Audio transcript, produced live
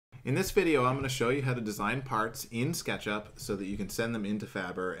In this video, I'm going to show you how to design parts in SketchUp so that you can send them into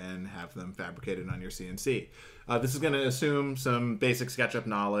Fabber and have them fabricated on your CNC. This is going to assume some basic SketchUp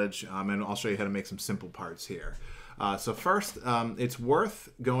knowledge, and I'll show you how to make some simple parts here. So first, it's worth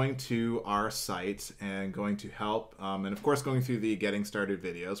going to our site and going to help, and of course going through the Getting Started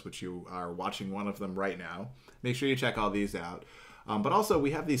videos, which you are watching one of them right now. Make sure you check all these out. But also, we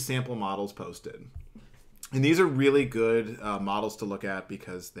have these sample models posted. And these are really good models to look at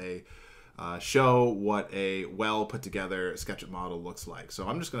because they show what a well put together SketchUp model looks like. So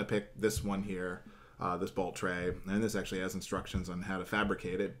I'm just going to pick this one here, this bolt tray, and this actually has instructions on how to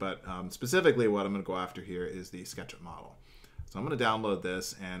fabricate it, but specifically what I'm going to go after here is the SketchUp model. So I'm going to download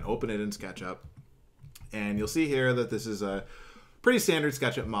this and open it in SketchUp, and you'll see here that this is a pretty standard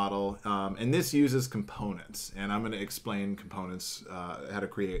SketchUp model, and this uses components, and I'm going to explain components, how to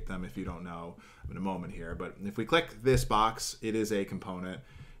create them if you don't know in a moment here. But if we click this box, it is a component,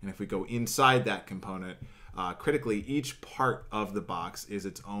 and if we go inside that component, critically each part of the box is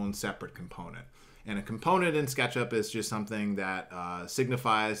its own separate component. And a component in SketchUp is just something that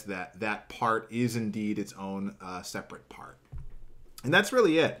signifies that that part is indeed its own separate part. And that's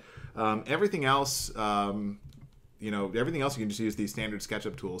really it. Everything else, everything else you can just use these standard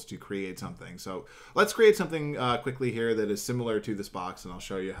SketchUp tools to create something. So let's create something quickly here that is similar to this box, and I'll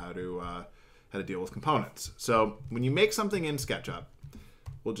show you how to deal with components. So when you make something in SketchUp,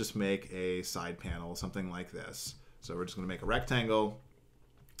 we'll just make a side panel, something like this. So we're just going to make a rectangle.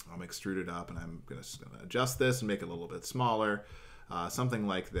 I'll extrude it up, and I'm just going to adjust this and make it a little bit smaller, something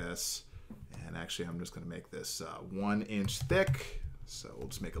like this. And actually, I'm just going to make this 1 inch thick. So we'll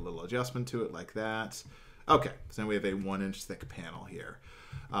just make a little adjustment to it like that. Okay, so then we have a 1 inch thick panel here.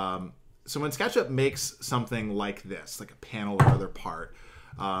 So when SketchUp makes something like this, like a panel or other part,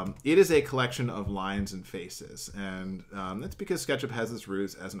 it is a collection of lines and faces. And that's because SketchUp has its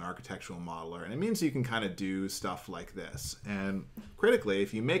roots as an architectural modeler. And it means you can kind of do stuff like this. And critically,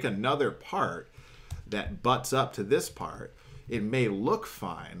 if you make another part that butts up to this part, it may look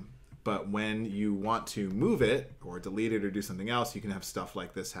fine, but when you want to move it or delete it or do something else, you can have stuff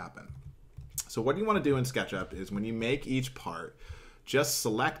like this happen. So what you want to do in SketchUp is when you make each part, just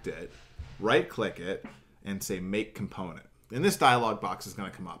select it, right-click it, and say Make Component. And this dialog box is going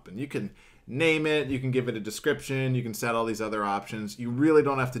to come up, and you can name it, you can give it a description, you can set all these other options. You really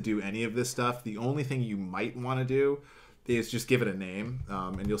don't have to do any of this stuff. The only thing you might want to do is just give it a name,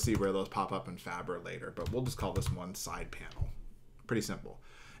 and you'll see where those pop up in Fabber later. But we'll just call this one Side Panel. Pretty simple.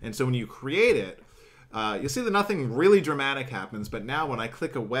 And so when you create it, you'll see that nothing really dramatic happens, but now when I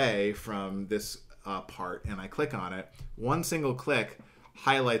click away from this part and I click on it, one single click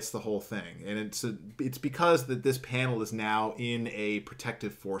highlights the whole thing. And it's because that this panel is now in a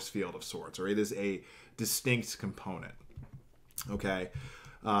protective force field of sorts, or it is a distinct component. Okay?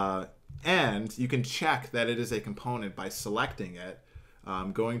 And you can check that it is a component by selecting it,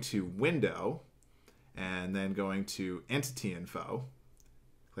 going to Window, and then going to Entity Info.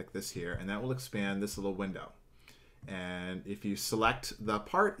 Click this here, and that will expand this little window. And if you select the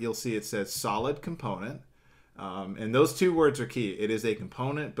part, you'll see it says solid component. And those two words are key. It is a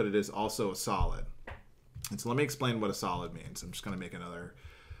component, but it is also a solid. And so let me explain what a solid means. I'm just going to make another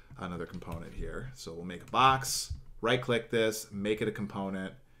component here. So we'll make a box, right-click this, make it a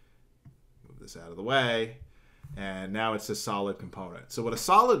component, move this out of the way, and now it's a solid component. So what a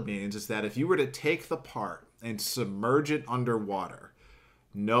solid means is that if you were to take the part and submerge it underwater,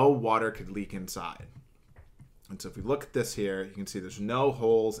 no water could leak inside. And so if we look at this here, you can see there's no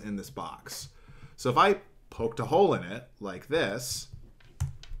holes in this box. So if I poked a hole in it like this,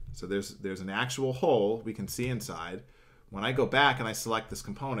 so there's an actual hole we can see inside. When I go back and I select this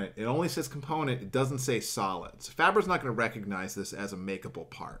component, it only says component, it doesn't say solid. So Fabber's not going to recognize this as a makeable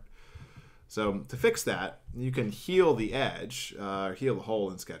part. So to fix that, you can heal the edge, heal the hole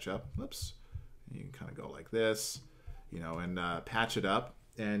in SketchUp. Oops. You can kind of go like this, and patch it up.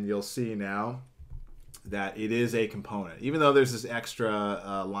 And you'll see now that it is a component. Even though there's this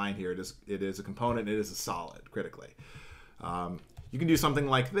extra line here, it is a component, it is a solid, critically. You can do something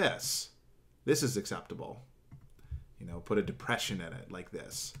like this. This is acceptable. Put a depression in it like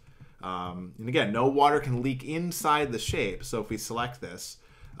this. And again, no water can leak inside the shape, so if we select this,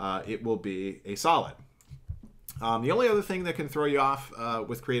 it will be a solid. The only other thing that can throw you off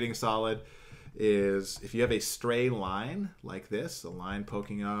with creating a solid is if you have a stray line like this, a line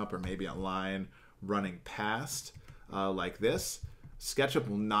poking up, or maybe a line running past like this, SketchUp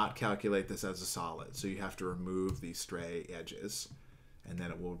will not calculate this as a solid. So you have to remove these stray edges, and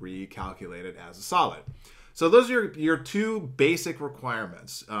then it will recalculate it as a solid. So those are your two basic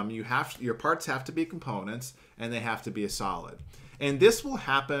requirements. Your parts have to be components, and they have to be a solid. And this will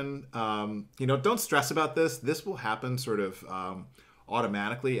happen, don't stress about this. This will happen sort of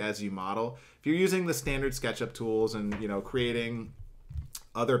automatically as you model. If you're using the standard SketchUp tools and, creating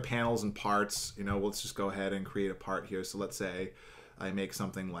other panels and parts, let's just go ahead and create a part here. So let's say I make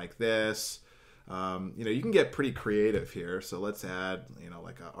something like this. You can get pretty creative here. So let's add,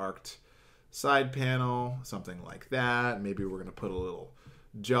 like an arced side panel, something like that. Maybe we're going to put a little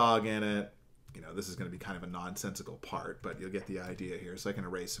jog in it. This is going to be kind of a nonsensical part, but you'll get the idea here. So I can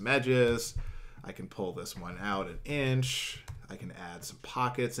erase some edges. I can pull this one out an inch. I can add some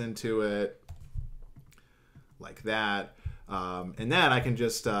pockets into it like that. And then I can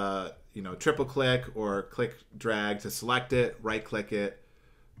just, triple click or click drag to select it, right click it,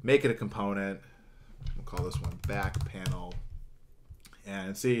 make it a component. We'll call this one back panel.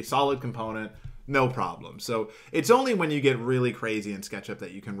 And see, solid component, no problem. So it's only when you get really crazy in SketchUp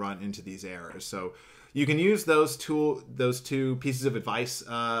that you can run into these errors. So you can use those two pieces of advice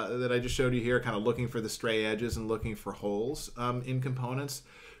that I just showed you here, kind of looking for the stray edges and looking for holes in components.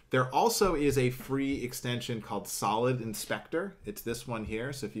 There also is a free extension called Solid Inspector. It's this one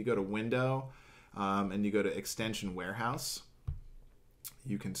here. So if you go to Window and you go to Extension Warehouse,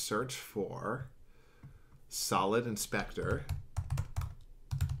 you can search for Solid Inspector.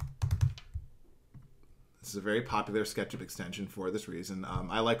 This is a very popular SketchUp extension for this reason.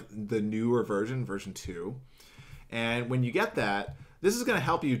 I like the newer version, version 2. And when you get that, this is going to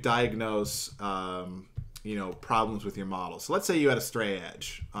help you diagnose problems with your model. So let's say you had a stray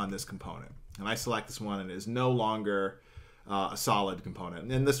edge on this component. And I select this one and it is no longer a solid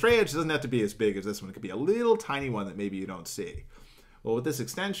component. And the stray edge doesn't have to be as big as this one. It could be a little tiny one that maybe you don't see. Well, with this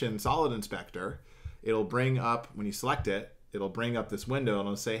extension, Solid Inspector, it'll bring up, when you select it, it'll bring up this window and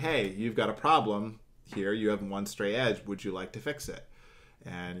it'll say, hey, you've got a problem here. You have one stray edge. Would you like to fix it?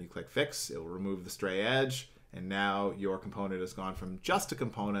 And you click Fix. It'll remove the stray edge. And now your component has gone from just a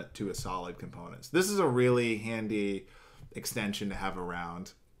component to a solid component. So this is a really handy extension to have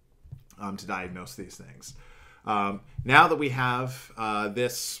around to diagnose these things. Now that we have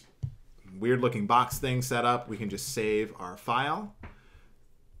this weird looking box thing set up, we can just save our file.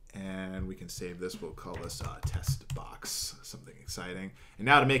 And we can save this. We'll call this test box, something exciting. And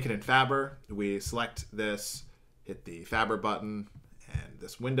now to make it in Fabber, we select this, hit the Fabber button, and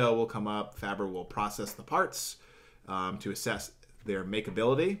this window will come up. Fabber will process the parts to assess their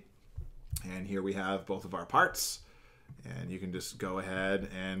makeability. And here we have both of our parts. And you can just go ahead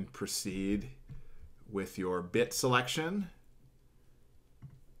and proceed with your bit selection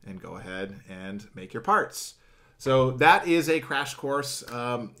and go ahead and make your parts. So that is a crash course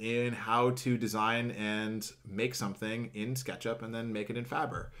in how to design and make something in SketchUp and then make it in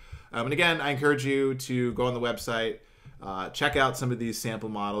Fabber. And again, I encourage you to go on the website, check out some of these sample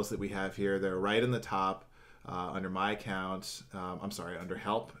models that we have here. They're right in the top under My Account, under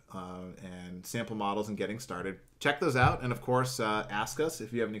Help and Sample Models and Getting Started. Check those out. And of course, ask us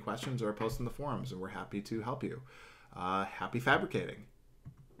if you have any questions or post in the forums, and we're happy to help you. Happy fabricating.